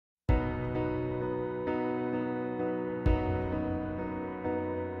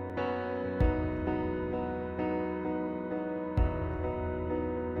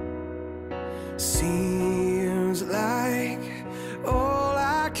Seems like all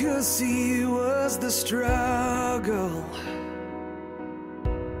I could see was the struggle.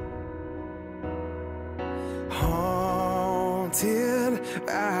 Haunted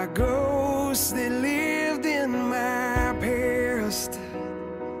by ghosts that lived in my past.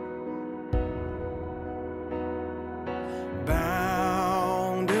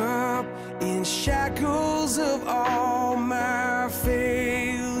 Bound up in shackles of all my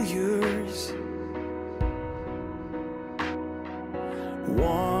failures.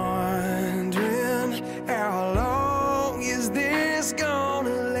 Wondering how long is this gonna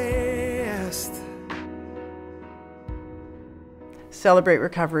last? Celebrate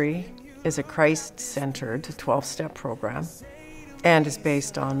Recovery is a Christ-centered 12-step program and is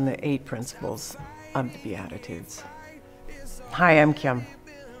based on the 8 principles of the Beatitudes. Hi, I'm Kim.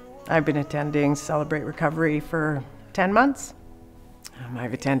 I've been attending Celebrate Recovery for 10 months.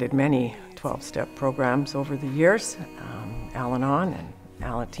 I've attended many 12-step programs over the years, Al-Anon and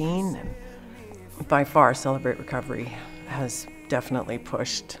Alateen, and by far Celebrate Recovery has definitely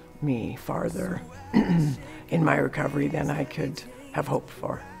pushed me farther in my recovery than I could have hoped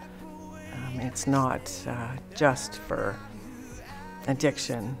for. It's not just for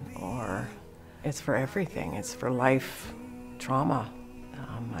addiction, or it's for everything. It's for life trauma.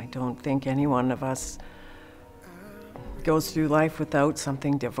 I don't think any one of us goes through life without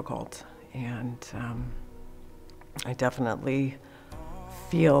something difficult, and I definitely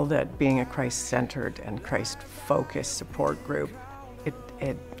feel that being a Christ-centered and Christ-focused support group,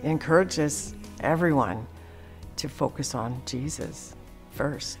 it encourages everyone to focus on Jesus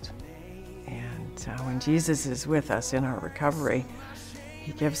first. And when Jesus is with us in our recovery,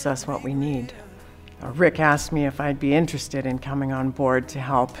 he gives us what we need. Rick asked me if I'd be interested in coming on board to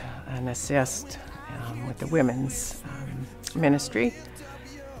help and assist with the women's ministry,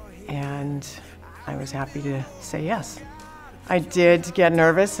 and I was happy to say yes. I did get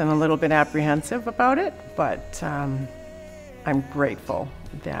nervous and a little bit apprehensive about it, but I'm grateful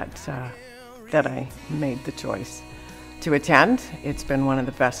that I made the choice to attend. It's been one of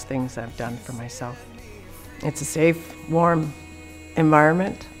the best things I've done for myself. It's a safe, warm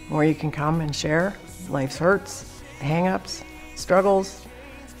environment where you can come and share life's hurts, hang-ups, struggles.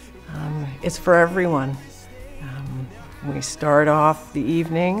 It's for everyone. We start off the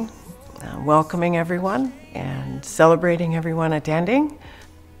evening welcoming everyone and celebrating everyone attending.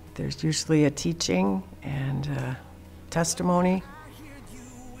 There's usually a teaching and a testimony.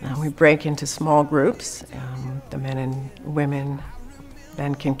 We break into small groups. The men and women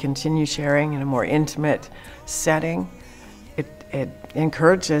then can continue sharing in a more intimate setting. It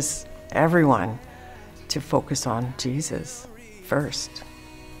encourages everyone to focus on Jesus first.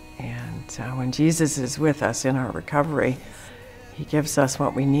 And when Jesus is with us in our recovery, he gives us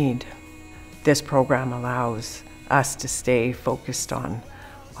what we need. This program allows us to stay focused on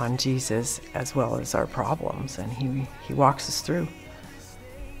Jesus as well as our problems, and he walks us through.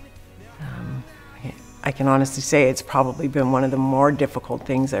 I can honestly say it's probably been one of the more difficult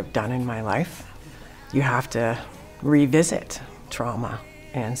things I've done in my life. You have to revisit trauma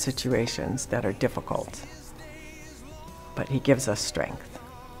and situations that are difficult. But he gives us strength.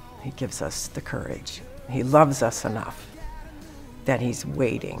 He gives us the courage. He loves us enough that he's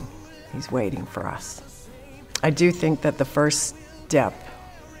waiting. He's waiting for us. I do think that the first step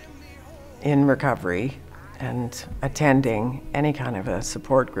in recovery and attending any kind of a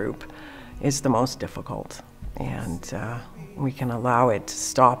support group is the most difficult, and we can allow it to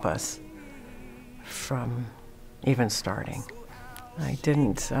stop us from even starting. I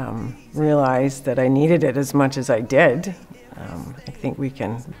didn't realize that I needed it as much as I did. I think we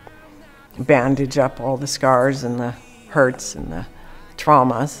can bandage up all the scars and the hurts and the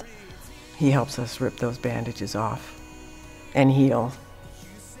traumas. He helps us rip those bandages off and heal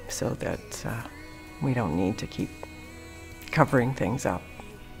so that we don't need to keep covering things up.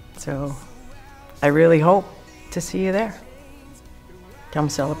 So I really hope to see you there. Come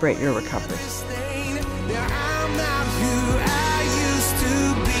celebrate your recovery.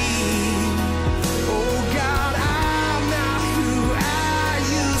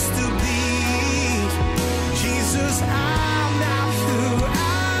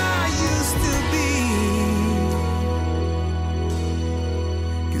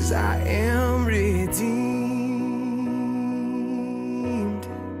 I am redeemed.